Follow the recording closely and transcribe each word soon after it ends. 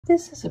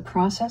This is a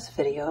process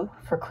video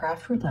for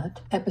Craft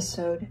Roulette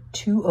episode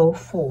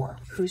 204,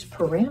 whose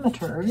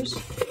parameters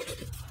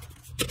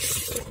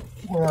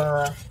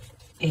were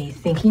a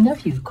Thinking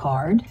of You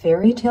card,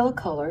 fairy tale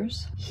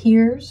colors,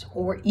 here's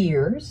or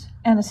ears,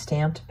 and a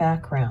stamped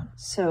background.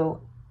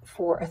 So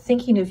for a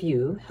Thinking of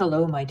You,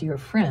 hello my dear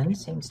friend,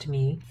 seems to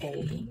me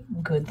a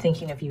good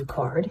Thinking of You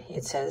card.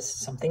 It says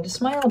something to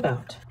smile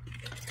about.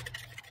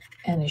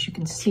 And as you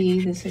can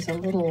see, this is a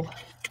little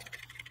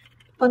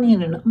bunny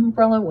in an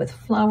umbrella with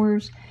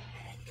flowers,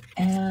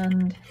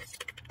 and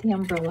the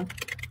umbrella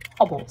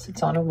wobbles.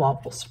 It's on a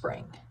wobble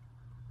spring.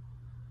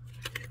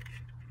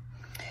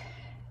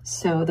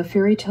 So the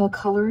fairy tale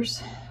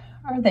colors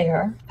are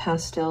there,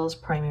 pastels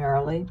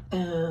primarily,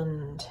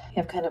 and you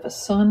have kind of a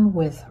sun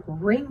with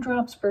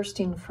raindrops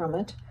bursting from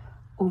it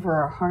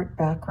over a heart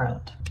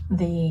background.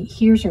 The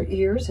here's or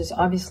ears is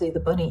obviously the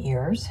bunny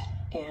ears,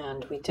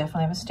 and we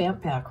definitely have a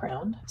stamp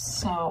background.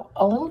 So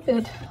a little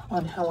bit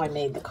on how I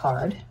made the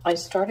card. I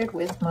started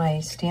with my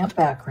stamp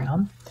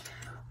background,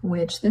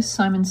 which this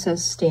Simon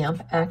Says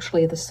stamp,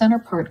 actually the center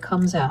part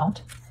comes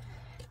out,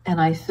 and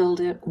I filled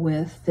it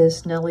with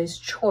this Nellie's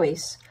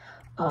Choice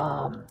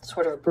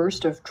sort of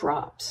burst of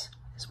drops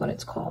is what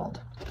it's called.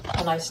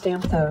 And I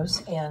stamped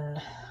those in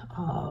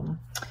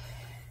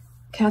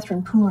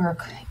Catherine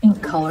Pooler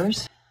ink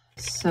colors.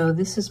 So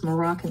this is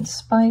Moroccan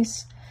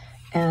Spice,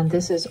 and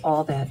this is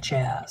All That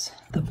Jazz,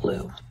 the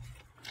blue.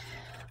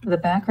 The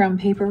background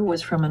paper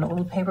was from an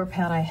old paper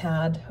pad I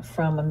had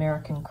from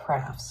American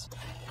Crafts.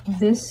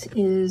 This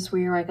is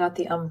where I got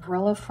the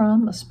umbrella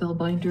from, a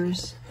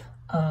Spellbinders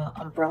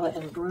umbrella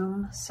and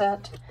broom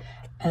set.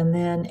 And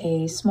then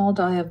a small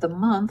die of the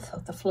month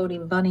of the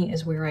floating bunny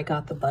is where I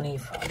got the bunny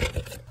from.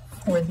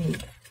 For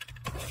the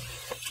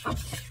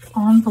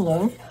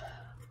envelope,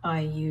 I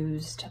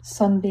used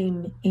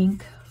Sunbeam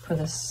ink for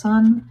the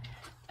sun.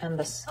 And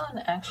the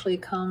sun actually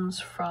comes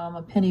from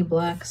a Penny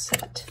Black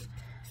set.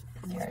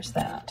 And there's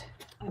that.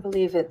 I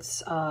believe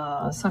it's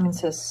Simon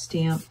Says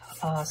stamp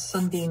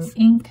Sunbeam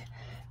ink.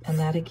 And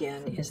that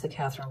again is the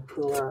Catherine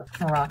Pooler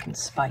Moroccan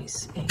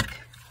Spice ink.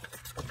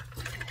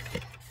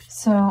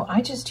 So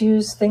I just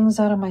use things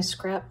out of my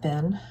scrap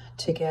bin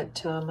to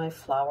get my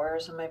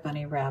flowers and my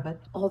bunny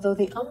rabbit. Although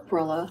the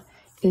umbrella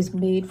is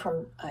made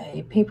from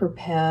a paper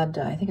pad,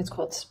 I think it's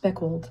called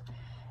Speckles,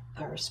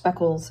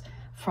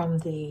 from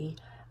the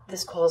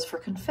This Calls for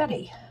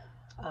Confetti,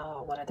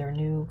 one of their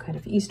new kind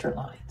of Easter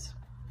lines.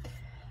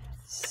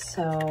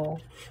 So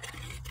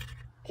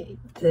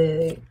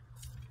the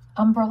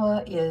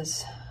umbrella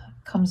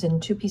comes in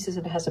two pieces.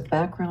 It has a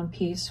background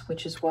piece,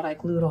 which is what I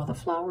glued all the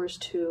flowers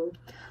to.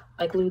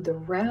 I glued the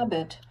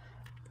rabbit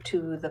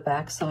to the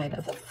back side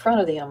of the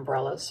front of the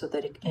umbrella so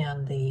that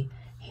and the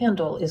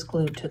handle is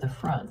glued to the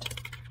front.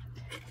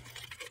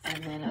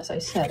 And then, as I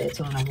said,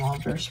 it's on a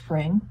Wobbler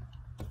spring.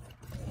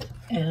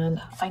 And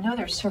I know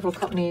there's several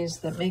companies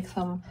that make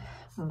them,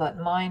 but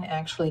mine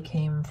actually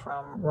came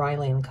from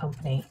Riley &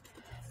 Company.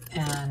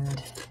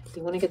 And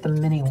you want to get the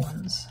mini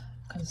ones,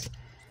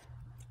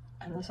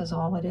 and this is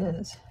all it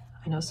is.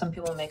 I know some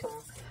people make them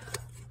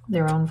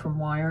their own from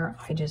wire.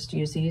 I just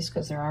use these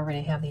because they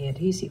already have the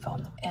adhesive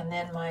on them. And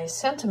then my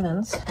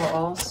sentiments were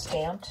all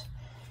stamped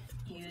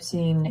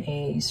using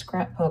a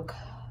scrapbook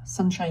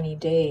Sunshiny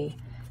Day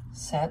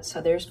set.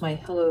 So there's my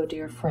Hello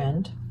Dear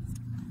Friend,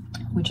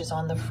 which is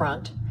on the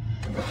front.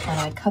 And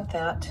I cut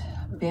that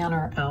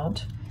banner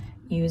out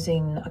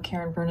using a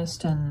Karen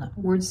Burniston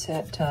word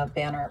set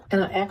banner.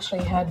 And I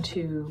actually had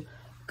to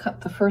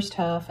cut the first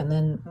half and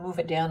then move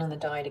it down in the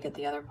die to get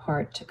the other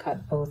part to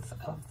cut both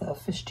of the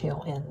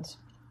fishtail ends.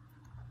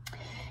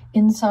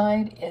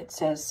 Inside, it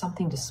says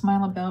something to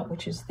smile about,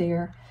 which is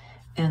there,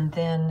 and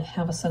then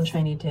Have a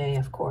Sunshiny Day,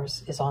 of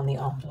course, is on the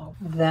envelope.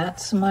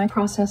 That's my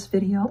process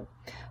video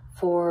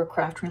for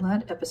Craft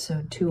Roulette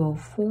episode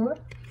 204,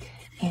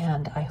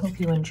 and I hope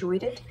you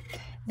enjoyed it.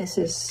 This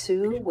is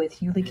Sue with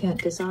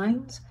Yulicat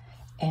Designs,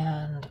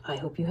 and I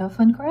hope you have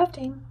fun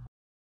crafting.